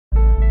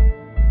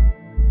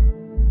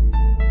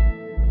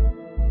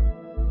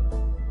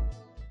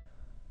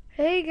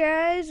Hey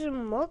guys,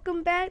 and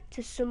welcome back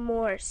to some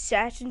more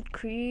Assassin's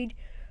Creed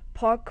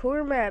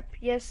parkour map.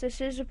 Yes, this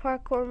is a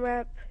parkour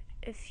map.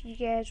 If you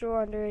guys were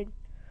wondering,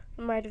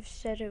 I might have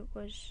said it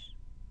was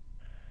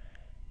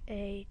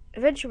a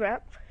adventure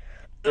map,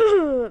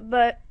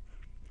 but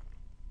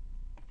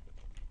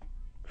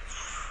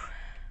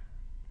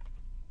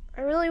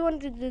I really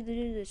wanted to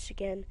do this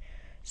again.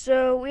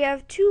 So we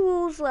have 2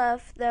 rules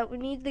left that we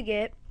need to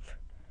get,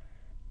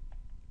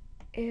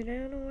 and I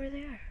don't know where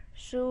they are.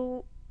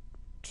 So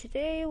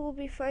today we'll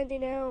be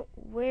finding out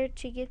where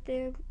to get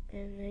them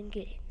and then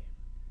getting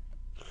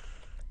them.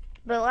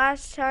 But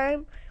last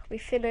time we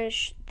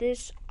finished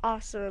this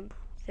awesome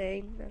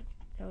thing.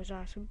 That was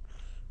awesome.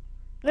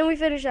 Then we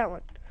finished that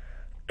one.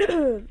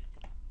 It's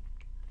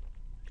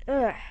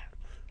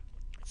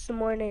the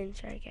morning.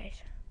 Sorry,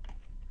 guys.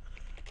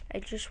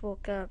 I just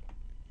woke up.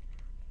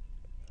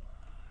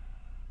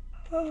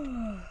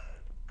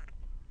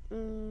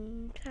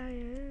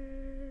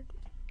 Tired.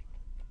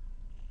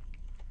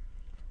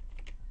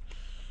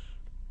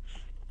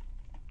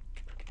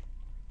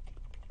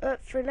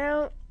 But for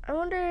now, I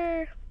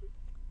wonder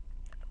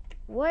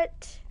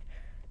what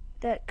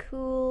that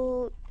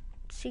cool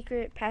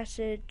secret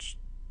passage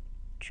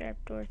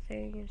trapdoor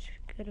thing is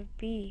gonna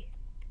be.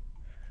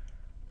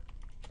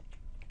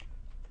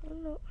 I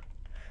don't know.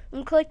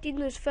 I'm collecting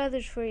those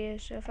feathers for you,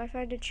 so if I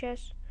find a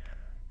chest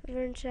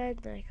over inside,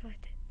 then I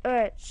collect it.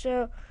 Alright,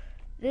 so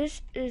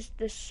this is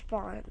the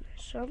spawn.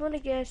 So I'm gonna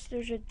guess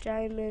there's a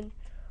diamond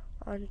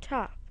on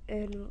top,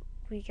 and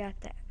we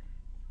got that.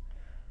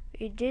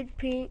 We did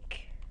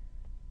pink.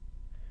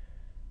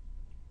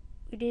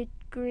 We did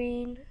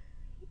green.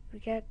 We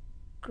got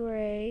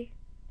gray.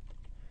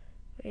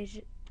 Wait, is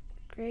it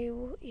gray?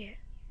 Yeah.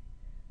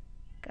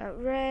 Got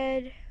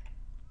red. Is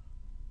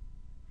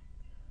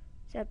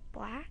that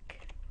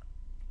black?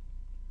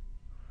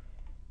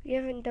 We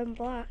haven't done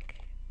black.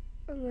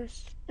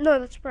 Unless, no,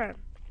 that's brown.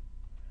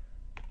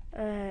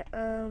 Alright,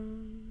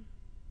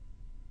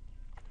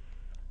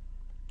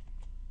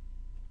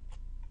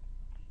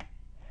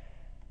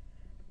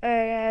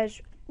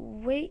 guys,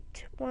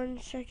 wait 1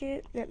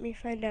 second. Let me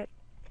find out.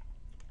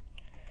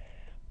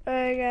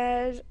 Alright,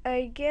 guys,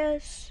 I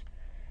guess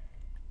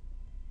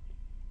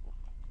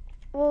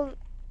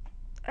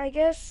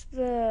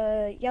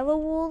the yellow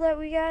wool that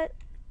we got,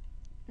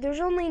 there's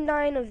only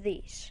 9 of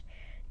these.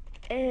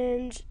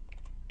 And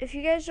if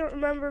you guys don't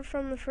remember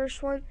from the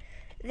first one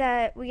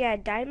that we got a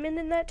diamond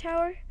in that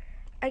tower,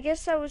 I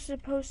guess that was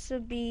supposed to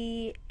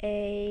be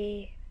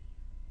a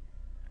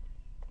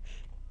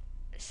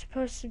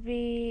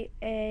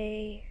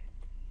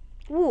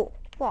wool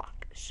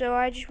block. So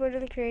I just went to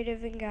the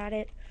creative and got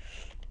it.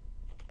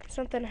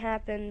 Something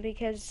happened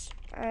because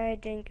I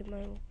didn't get my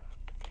wool block.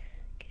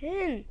 Get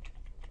in.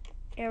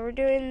 Yeah, we're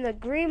doing the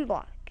green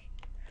block.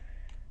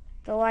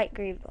 The light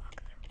green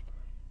block.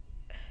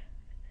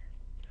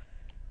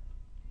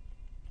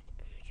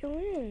 Go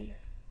in.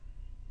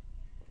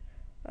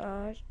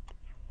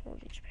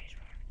 Holding space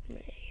bar. I'm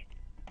an idiot.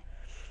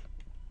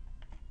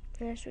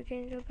 Yes, we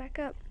can go back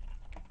up.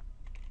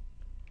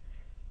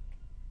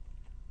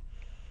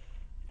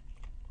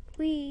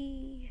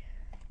 Whee!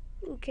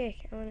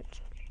 Okay, I want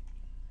it.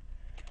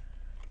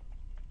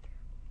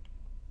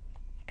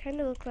 Kind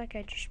of looked like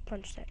I just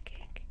punched that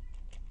cake.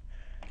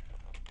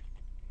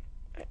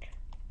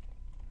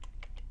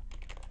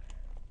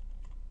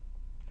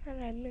 How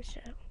did I miss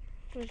it?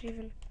 It was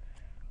even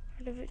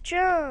out of a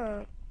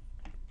jump.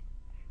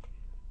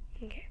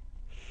 Okay.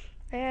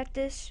 I got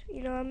this.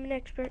 You know, I'm an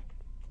expert.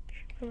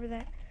 Remember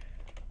that.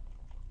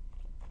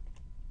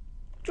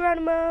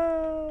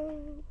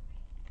 Geronimo!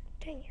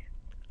 Dang it.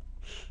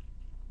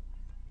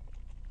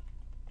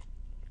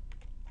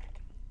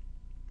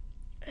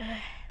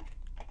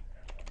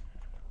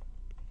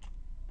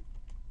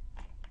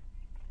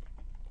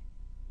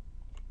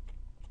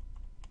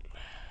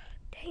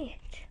 Dang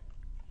it.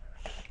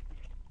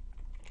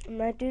 I'm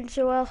not doing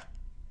so well.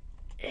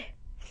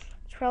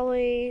 It's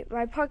probably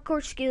my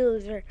parkour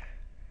skills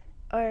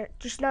are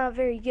just not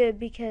very good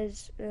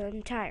because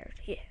I'm tired.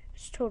 Yeah,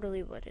 it's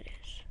totally what it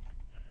is.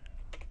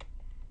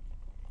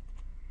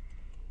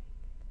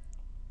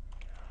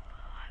 Oh,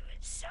 I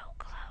was so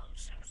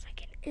close. I was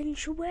like an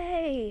inch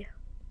away.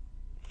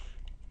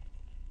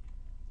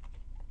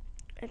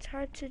 It's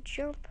hard to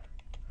jump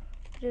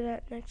to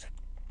that next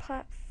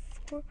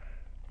platform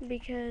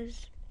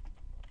because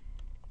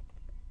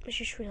it's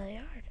just really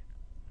hard.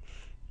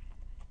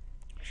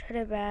 Shut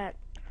it, bat.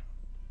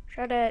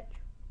 Shut it.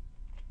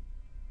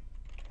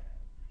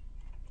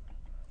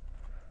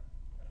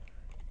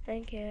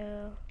 Thank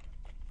you.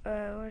 What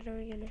are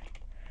we gonna?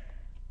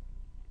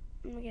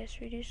 I guess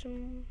we do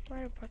some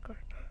ladder parkour.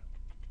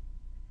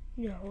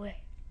 No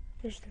way.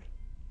 There's the.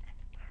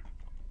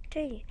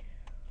 Dang it.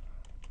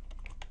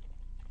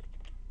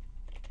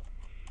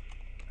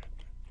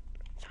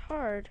 It's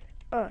hard.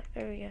 Oh,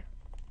 there we go.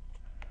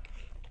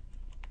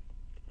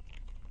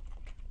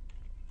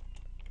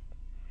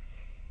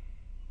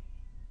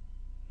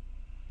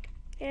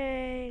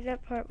 Yay,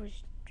 that part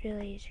was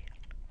really easy.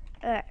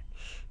 Alright.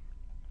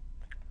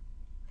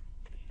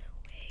 No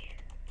way.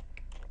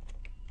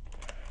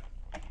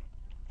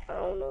 I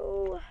don't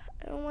know.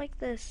 I don't like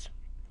this.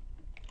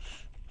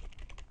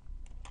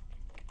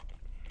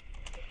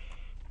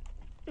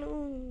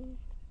 No.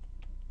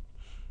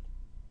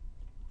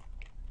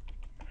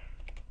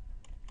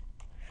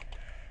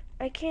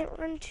 I can't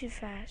run too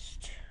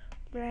fast.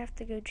 But I have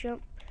to go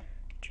jump,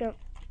 jump,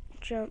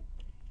 jump,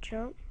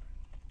 jump,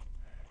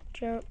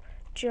 jump,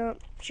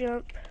 jump,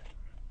 jump.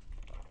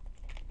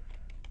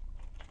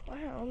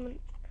 Wow,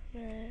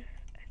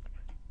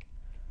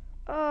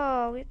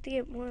 oh, we have to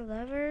get more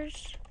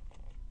levers.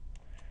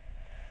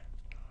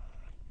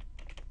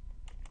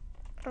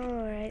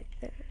 Alright,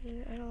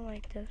 I don't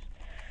like this.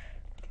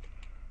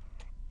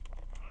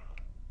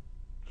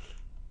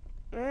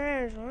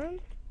 There's one.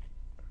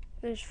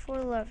 There's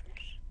 4 levers.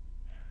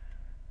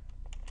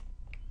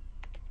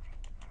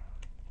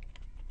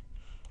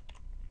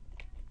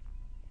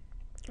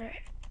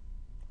 Alright.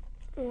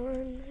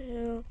 1,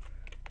 2.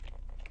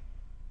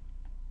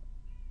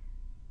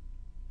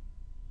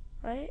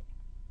 Right?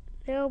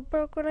 They all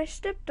broke when I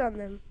stepped on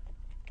them.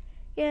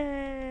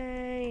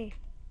 Yay!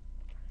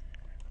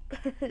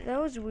 That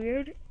was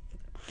weird.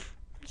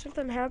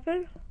 Something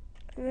happened?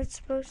 And it's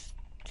supposed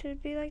to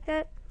be like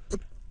that?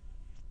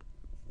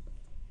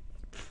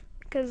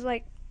 Because,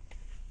 like,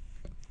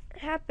 it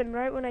happened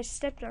right when I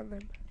stepped on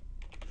them.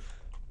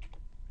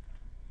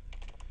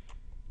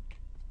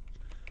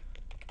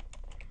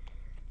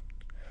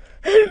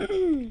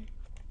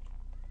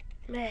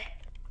 Meh.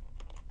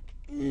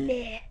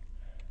 Meh.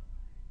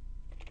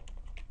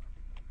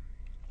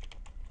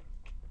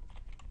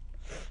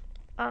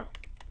 Oh,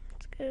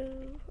 let's go.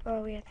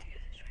 Oh, we have to go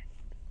this way.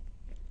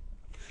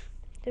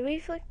 Did we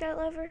flick that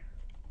lever?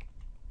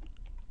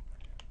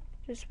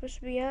 Is it supposed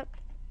to be up?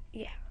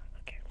 Yeah,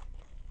 okay.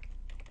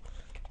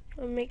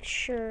 I'll make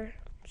sure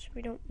so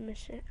we don't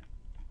miss it.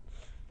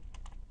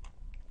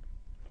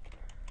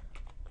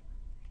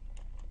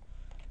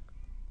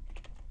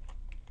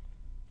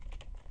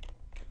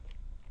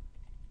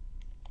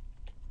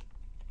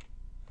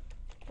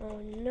 Oh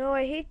no,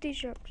 I hate these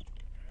jumps.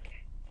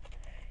 Okay.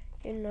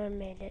 Even though I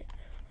made it.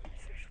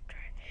 First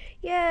try.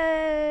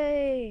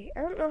 Yay!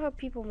 I don't know how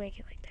people make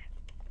it like that.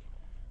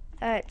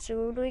 Alright,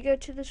 so when we go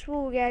to this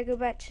wall, we gotta go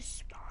back to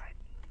spawn.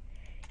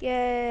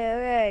 Yay,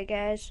 alright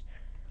guys.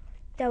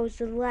 That was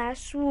the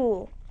last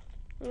wall.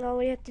 And all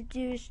we have to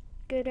do is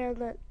go down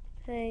that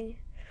thing.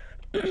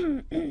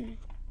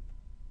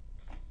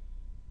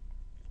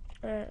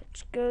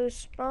 Let's go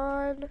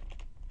spawn.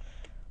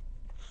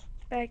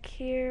 Back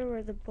here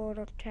where the blown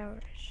up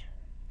tower is.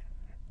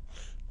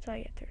 That's all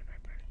you have to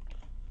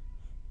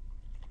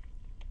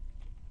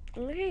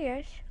remember. Okay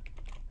guys.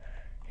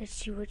 Let's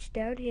see what's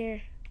down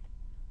here.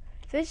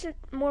 This is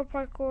more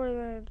parkour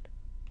than...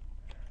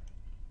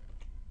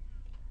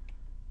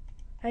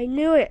 I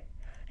knew it!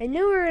 I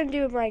knew we were gonna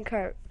do a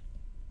minecart.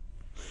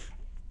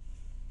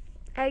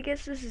 I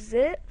guess this is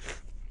it.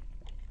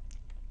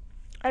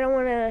 I don't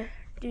wanna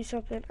do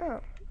something.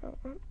 Oh.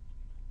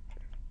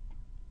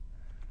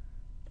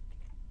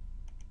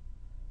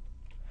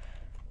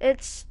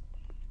 It's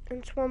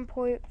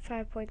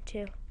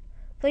 1.5.2.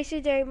 Place a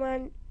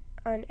diamond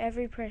on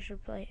every pressure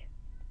plate.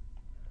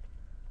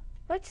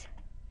 What?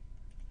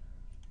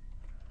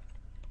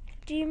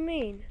 What do you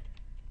mean?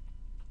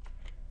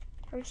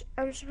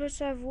 I'm supposed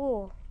to have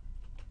wool.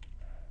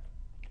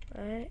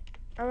 Alright.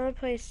 I'm gonna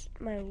place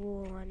my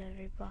wool on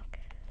every block.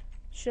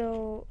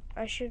 So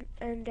I should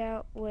end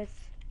out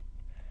with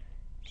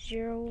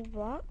 0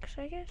 blocks,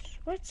 I guess?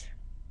 What?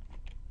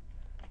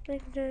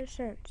 Makes no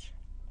sense.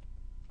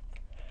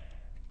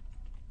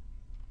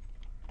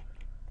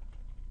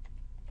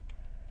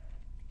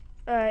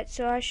 Alright,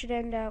 so I should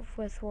end up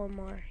with 1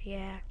 more.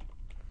 Yeah.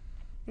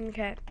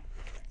 Okay.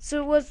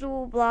 So it was the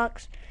wool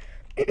blocks.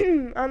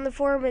 On the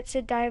forum it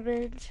said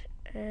diamonds.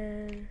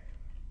 And...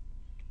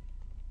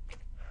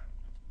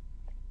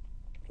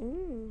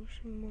 ooh,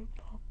 some more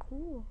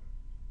parkour.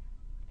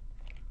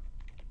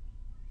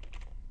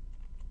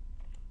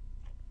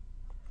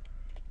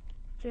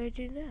 What do I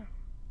do now?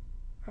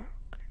 Oh,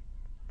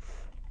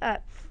 okay.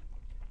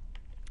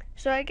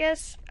 So I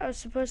guess I was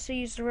supposed to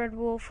use the red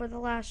wool for the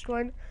last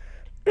one.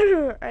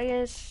 I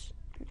guess.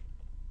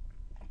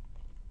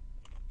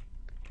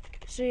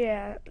 So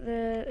yeah,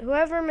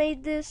 whoever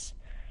made this,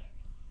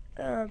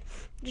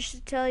 just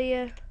to tell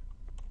you,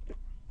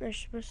 there's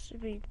supposed to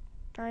be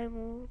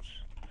diamonds.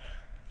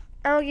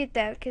 I don't get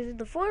that because in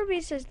the forum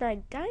it says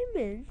 9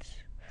 diamonds,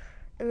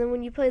 and then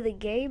when you play the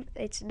game,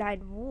 it's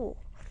 9 wool.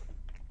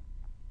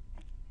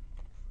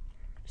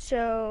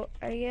 So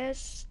I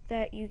guess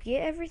that you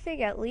get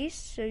everything at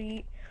least. So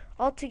you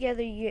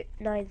altogether you get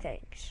 9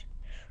 things.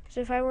 So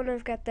if I wouldn't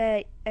have got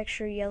that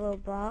extra yellow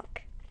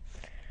block,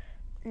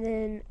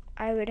 then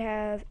I would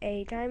have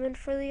a diamond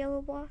for the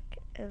yellow block,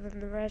 and then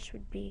the rest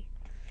would be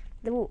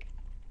the wool.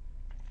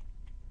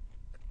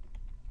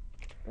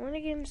 I want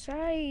to get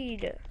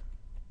inside.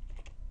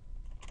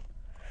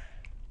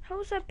 How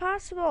is that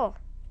possible?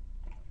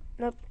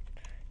 Nope.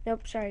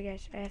 Nope, sorry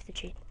guys, I have to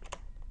cheat.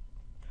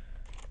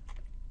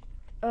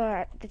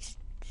 That's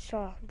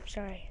all. I'm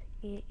sorry.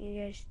 You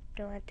guys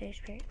don't have to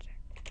experience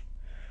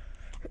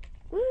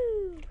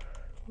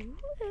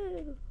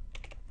Woo.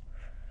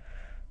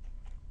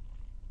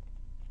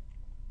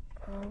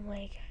 Oh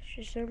my gosh,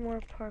 is there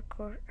more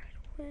parkour?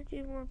 I don't want to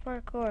do more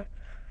parkour.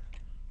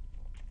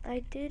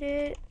 I did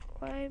it.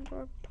 Why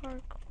more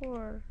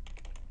parkour?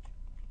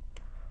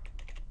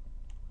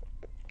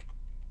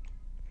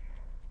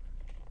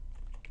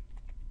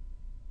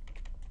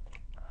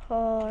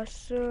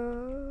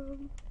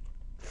 Awesome.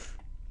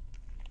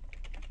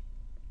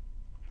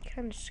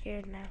 Kind of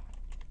scared now.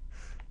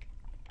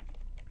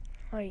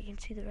 Oh, you can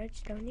see the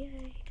redstone,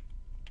 yay.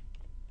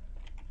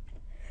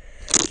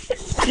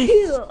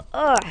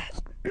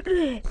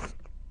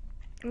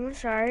 I'm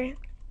sorry.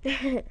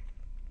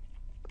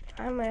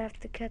 I might have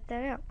to cut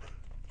that out.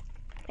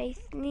 I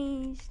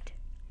sneezed.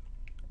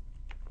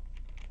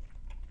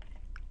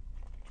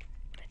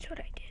 That's what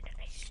I did.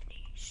 I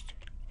sneezed.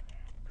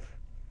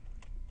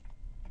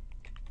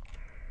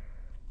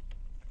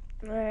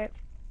 Alright.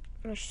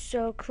 We're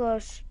so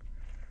close.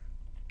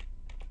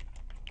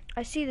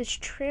 I see this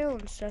trail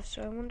and stuff,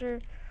 so I wonder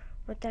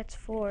what that's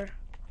for.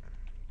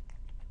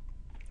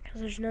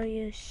 Because there's no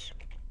use.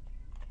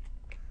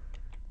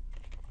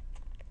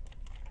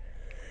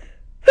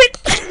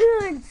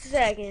 1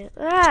 second.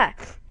 I'm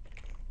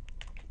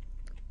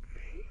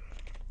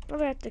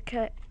gonna have to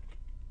cut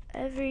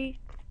every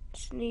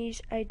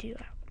sneeze I do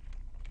out.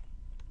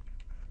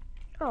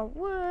 Oh,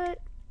 what?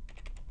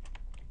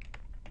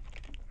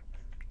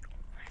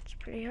 That's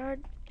pretty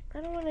hard.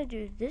 I don't want to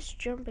do this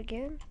jump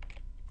again.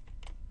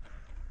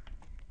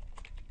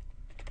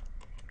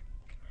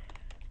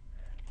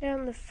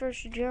 Down the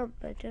first jump,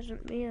 that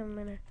doesn't mean I'm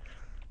gonna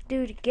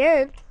do it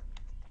again.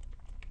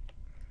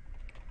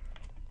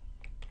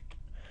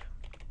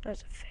 That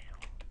was a fail.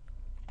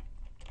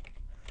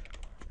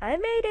 I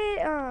made it.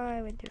 Oh,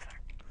 I went too far.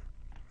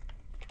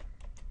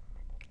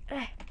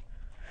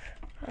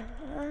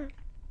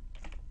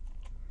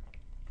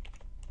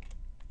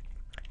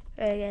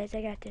 Alright guys,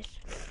 I got this.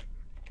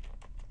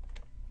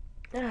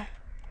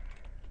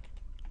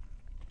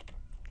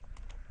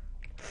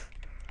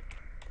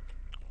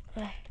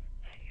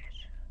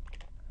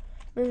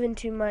 Moving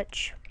too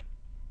much.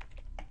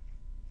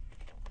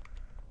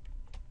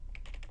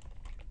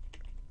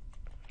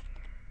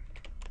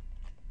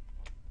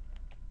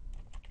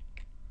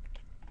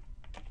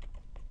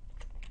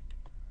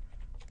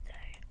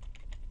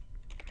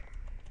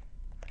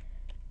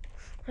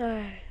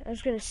 I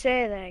was gonna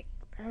say that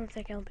I don't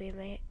think I'll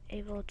be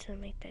able to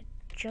make that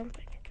jump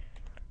again.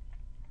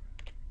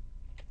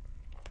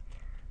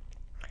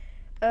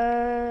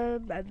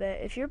 I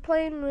bet if you're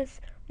playing with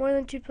more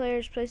than 2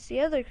 players, place the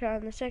other car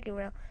on the second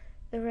rail,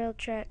 the rail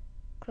track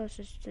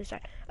closest to the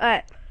side.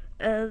 Alright,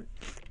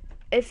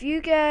 if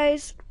you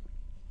guys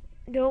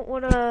don't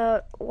want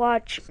to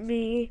watch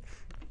me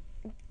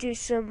do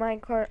some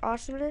minecart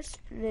awesomeness,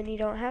 then you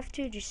don't have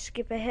to. Just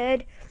skip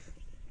ahead.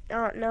 I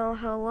don't know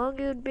how long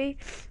it would be.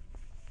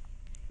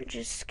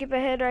 Just skip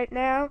ahead right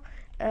now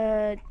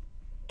to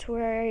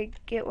where I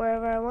get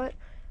wherever I want.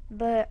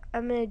 But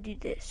I'm going to do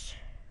this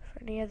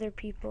for any other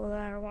people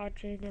that are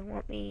watching and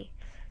want me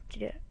to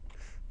do it.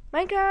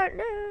 Minecart,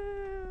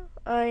 no!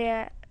 Oh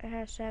yeah, it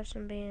has to have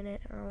some B in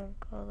it. I won't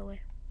go all the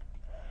way.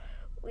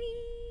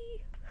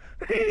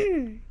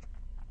 Whee!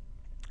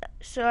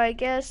 So I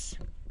guess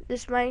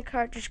this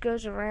minecart just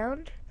goes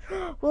around.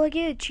 Will I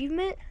get an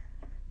achievement?